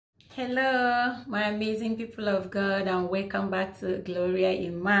Hello, my amazing people of God, and welcome back to Gloria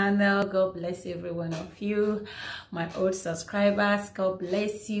Emmanuel. God bless every one of you. My old subscribers, God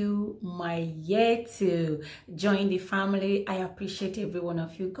bless you. My yet to join the family, I appreciate every one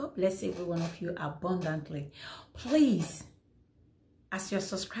of you. God bless every one of you abundantly. Please, as you're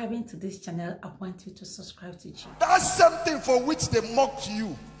subscribing to this channel, I want you to subscribe to Jesus. That's something for which they mocked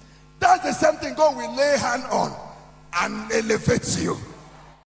you. That's the same thing God will lay hand on and elevate you.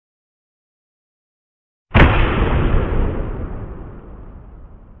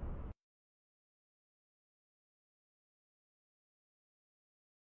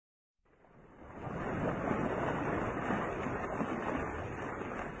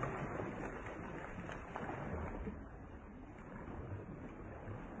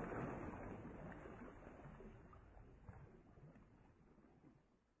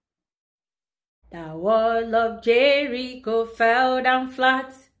 The wall of Jericho fell down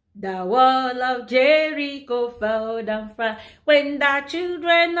flat. The wall of Jericho fell down flat. When the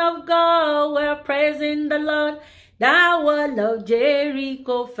children of God were praising the Lord, the wall of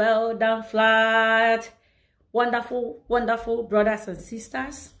Jericho fell down flat. Wonderful, wonderful brothers and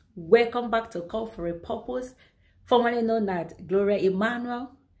sisters. Welcome back to Call for a Purpose, formerly known as Gloria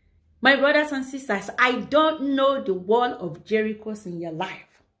Emmanuel. My brothers and sisters, I don't know the wall of Jericho in your life.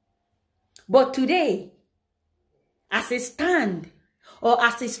 But today, as it stand, or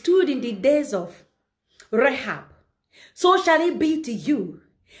as it stood in the days of Rahab, so shall it be to you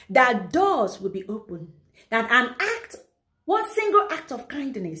that doors will be opened, that one single act of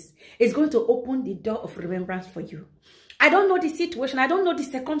kindness is going to open the door of remembrance for you. I don't know the situation, I don't know the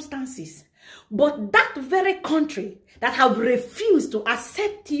circumstances, but that very country that have refused to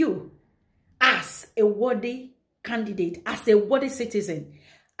accept you as a worthy candidate, as a worthy citizen,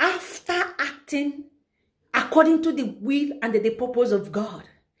 after acting according to the will and the purpose of God,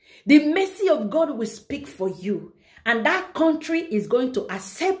 the mercy of God will speak for you. And that country is going to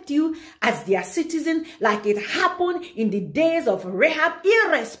accept you as their citizen, like it happened in the days of Rahab,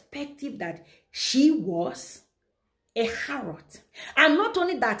 irrespective that she was a harlot. And not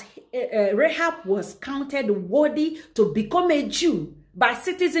only that, Rahab was counted worthy to become a Jew by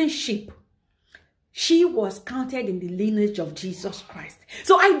citizenship, she was counted in the lineage of Jesus Christ.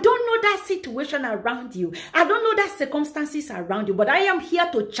 So I don't know that situation around you. I don't know that circumstances around you. But I am here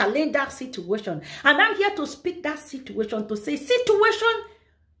to challenge that situation. And I'm here to speak that situation, to say, situation,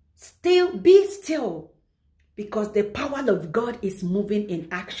 be still. Because the power of God is moving in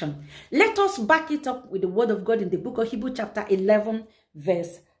action. Let us back it up with the word of God in the book of Hebrews chapter 11,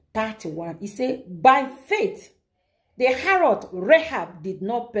 verse 31. It says, by faith, the harlot Rahab did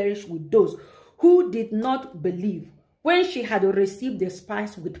not perish with those who did not believe when she had received the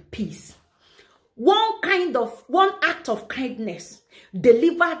spies with peace. One act of kindness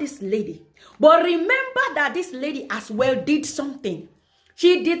delivered this lady. But remember that this lady as well did something.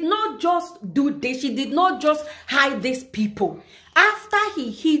 She did not just do this. She did not just hide these people. After he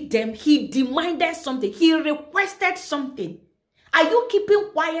hid them, he demanded something. He requested something. Are you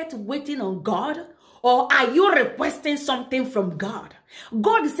keeping quiet waiting on God? Or are you requesting something from God?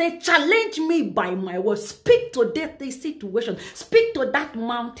 God said, challenge me by my word. Speak to that situation. Speak to that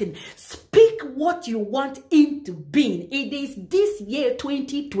mountain. Speak what you want into being. It is this year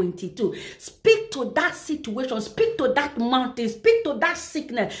 2022. Speak to that situation. Speak to that mountain. Speak to that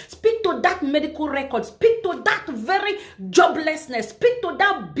sickness. Speak to that medical record. Speak to that very joblessness. Speak to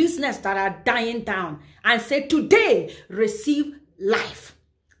that business that are dying down. And say, today, receive life.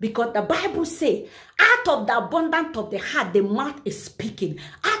 Because the Bible says, out of the abundance of the heart, the mouth is speaking.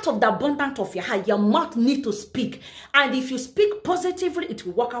 Out of the abundance of your heart, your mouth needs to speak. And if you speak positively, it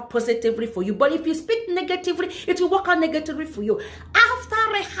will work out positively for you. But if you speak negatively, it will work out negatively for you. After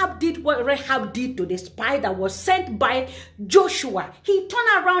Rahab did what Rahab did to the spy that was sent by Joshua, he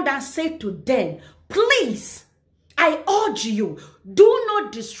turned around and said to them, please, I urge you, do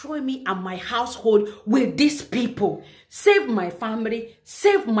not destroy me and my household with these people. Save my family,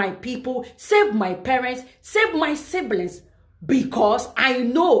 save my people, save my parents, save my siblings. Because I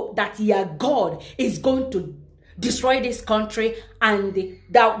know that your God is going to destroy this country and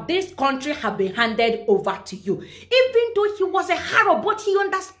that this country have been handed over to you. Even though he was a harlot, but he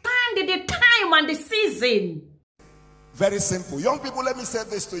understood the time and the season. Very simple. Young people, let me say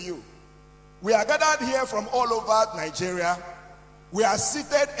this to you. We are gathered here from all over Nigeria. We are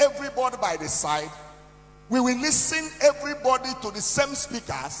seated, everybody by the side. We will listen, everybody, to the same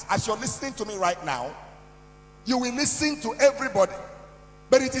speakers as you're listening to me right now. You will listen to everybody.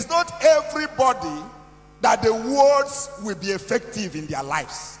 But it is not everybody that the words will be effective in their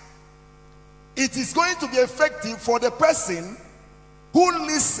lives. It is going to be effective for the person who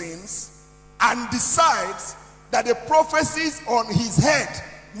listens and decides that the prophecies on his head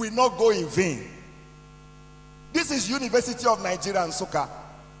will not go in vain. This is University of Nigeria, Nsukka.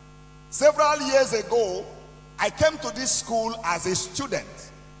 Several years ago, I came to this school as a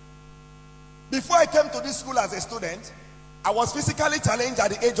student. Before I came to this school as a student, I was physically challenged at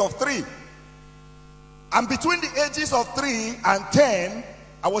the age of 3. And between the ages of 3 and 10,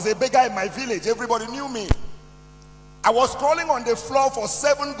 I was a beggar in my village. Everybody knew me. I was crawling on the floor for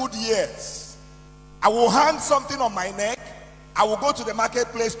 7 good years. I will hang something on my neck. I will go to the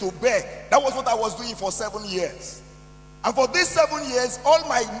marketplace to beg. That was what I was doing for 7 years. And for these 7 years, all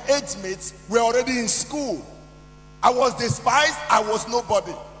my age mates were already in school. I was despised. I was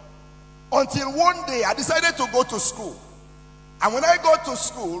nobody. Until one day, I decided to go to school. And when I got to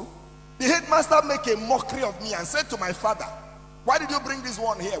school, the headmaster made a mockery of me and said to my father, "Why did you bring this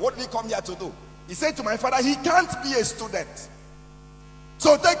one here? What did he come here to do?" He said to my father, "He can't be a student.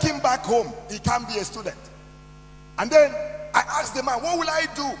 So take him back home. He can't be a student." And then I asked the man, "What will I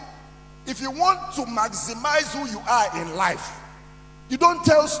do?" If you want to maximize who you are in life, you don't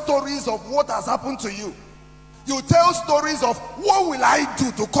tell stories of what has happened to you. You tell stories of what will I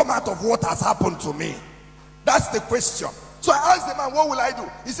do to come out of what has happened to me. That's the question. So I asked the man, "What will I do?"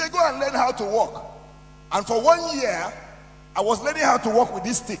 He said, "Go and learn how to walk." And for 1 year, I was learning how to walk with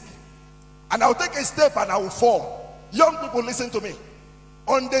this stick. And I'll take a step and I will fall. Young people, listen to me.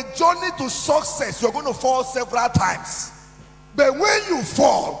 On the journey to success, you're going to fall several times. But when you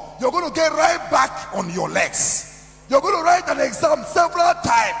fall, you're going to get right back on your legs. You're going to write an exam several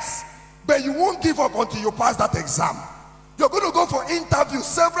times, but you won't give up until you pass that exam. You're going to go for interviews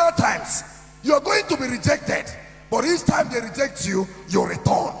several times. You're going to be rejected, but each time they reject you, you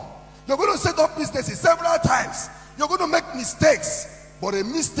return. You're going to set up businesses several times. You're going to make mistakes, but a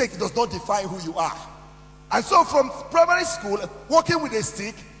mistake does not define who you are. And so from primary school, working with a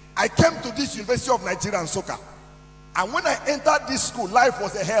stick, I came to this University of Nigeria, Nsukka. And when I entered this school, life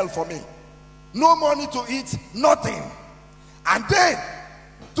was a hell for me. No money to eat, nothing. And then,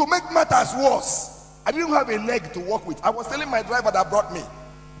 to make matters worse, I didn't have a leg to walk with. I was telling my driver that brought me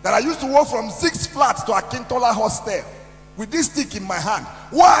that I used to walk from 6 flats to Akintola hostel with this stick in my hand.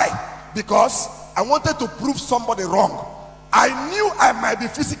 Why? Because I wanted to prove somebody wrong. I knew I might be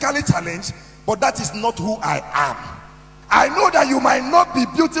physically challenged, but that is not who I am. I know that you might not be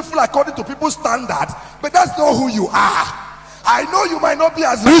beautiful according to people's standards, but that's not who you are. I know you might not be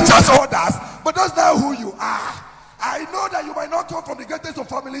as rich as others, but that's not who you are. I know that you might not come from the greatest of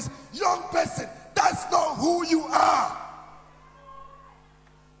families. Young person, that's not who you are.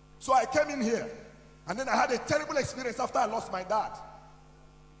 So I came in here, and then I had a terrible experience after I lost my dad.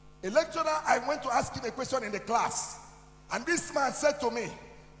 A lecturer, I went to ask him a question in the class, and this man said to me,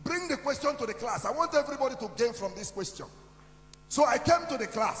 "Bring the question to the class. I want everybody to gain from this question." So I came to the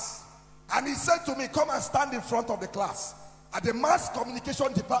class, and he said to me, "Come and stand in front of the class at the mass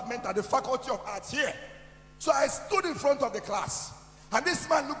communication department at the Faculty of Arts here." So I stood in front of the class, and this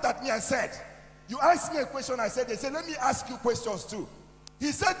man looked at me and said, "You asked me a question." I said, "They said, let me ask you questions too."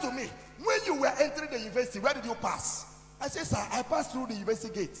 He said to me, "When you were entering the university, where did you pass?" I said, "Sir, I passed through the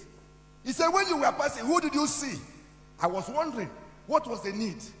university gate." He said, "When you were passing, who did you see?" I was wondering, what was the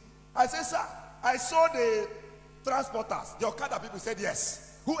need? I said, "Sir, I saw the transporters, the Okada people." Said, "Yes."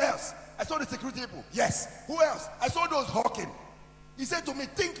 "Who else?" "I saw the security people." "Yes." "Who else?" "I saw those hawking." He said to me,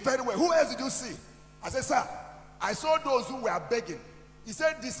 "Think very well. Who else did you see?" I said, "Sir, I saw those who were begging." He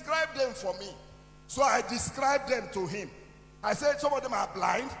said, "Describe them for me." So I described them to him. I said, "Some of them are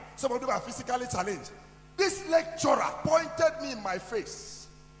blind, some of them are physically challenged." This lecturer pointed me in my face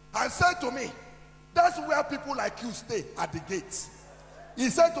and said to me, "That's where people like you stay, at the gate." He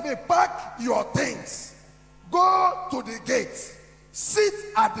said to me, "Pack your things, go to the gate, sit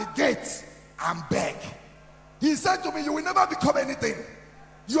at the gate and beg." He said to me, "You will never become anything.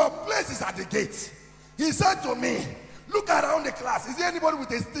 Your place is at the gate." He said to me, "Look around the class. Is there anybody with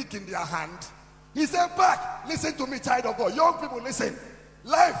a stick in their hand?" He said, "Back, listen to me, child of God. Young people, listen.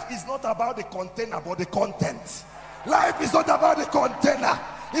 Life is not about the container, but the content. Life is not about the container.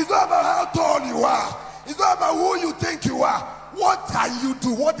 It's not about how tall you are. It's not about who you think you are. What can you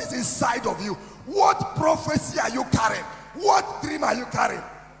do? What is inside of you? What prophecy are you carrying? What dream are you carrying?"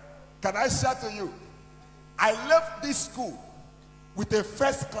 Can I share to you? I left this school with a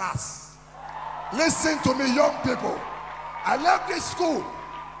first class. Listen to me, young people. I left this school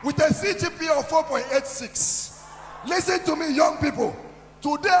with a CGPA of 4.86. Listen to me, young people.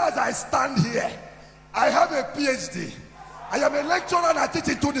 Today, as I stand here, I have a PhD. I am a lecturer and I teach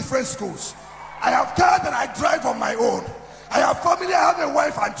in 2 different schools. I have cars that I drive on my own. I have family, I have a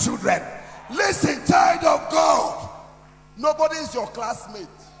wife and children. Listen, child of God. Nobody is your classmate.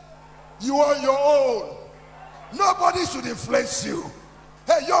 You are your own. Nobody should influence you.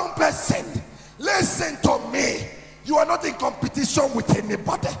 Hey, young person, listen to me. You are not in competition with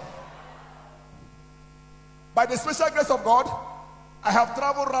anybody. By the special grace of God, I have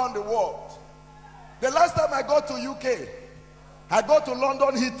traveled around the world. The last time I got to UK, I got to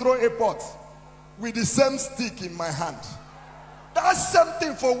London Heathrow Airport with the same stick in my hand. That's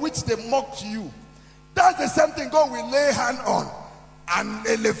something for which they mocked you. That's the same thing God will lay hand on and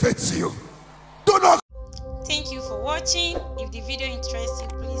elevate you. Do not. Thank you for watching. If the video interests you,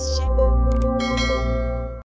 please share.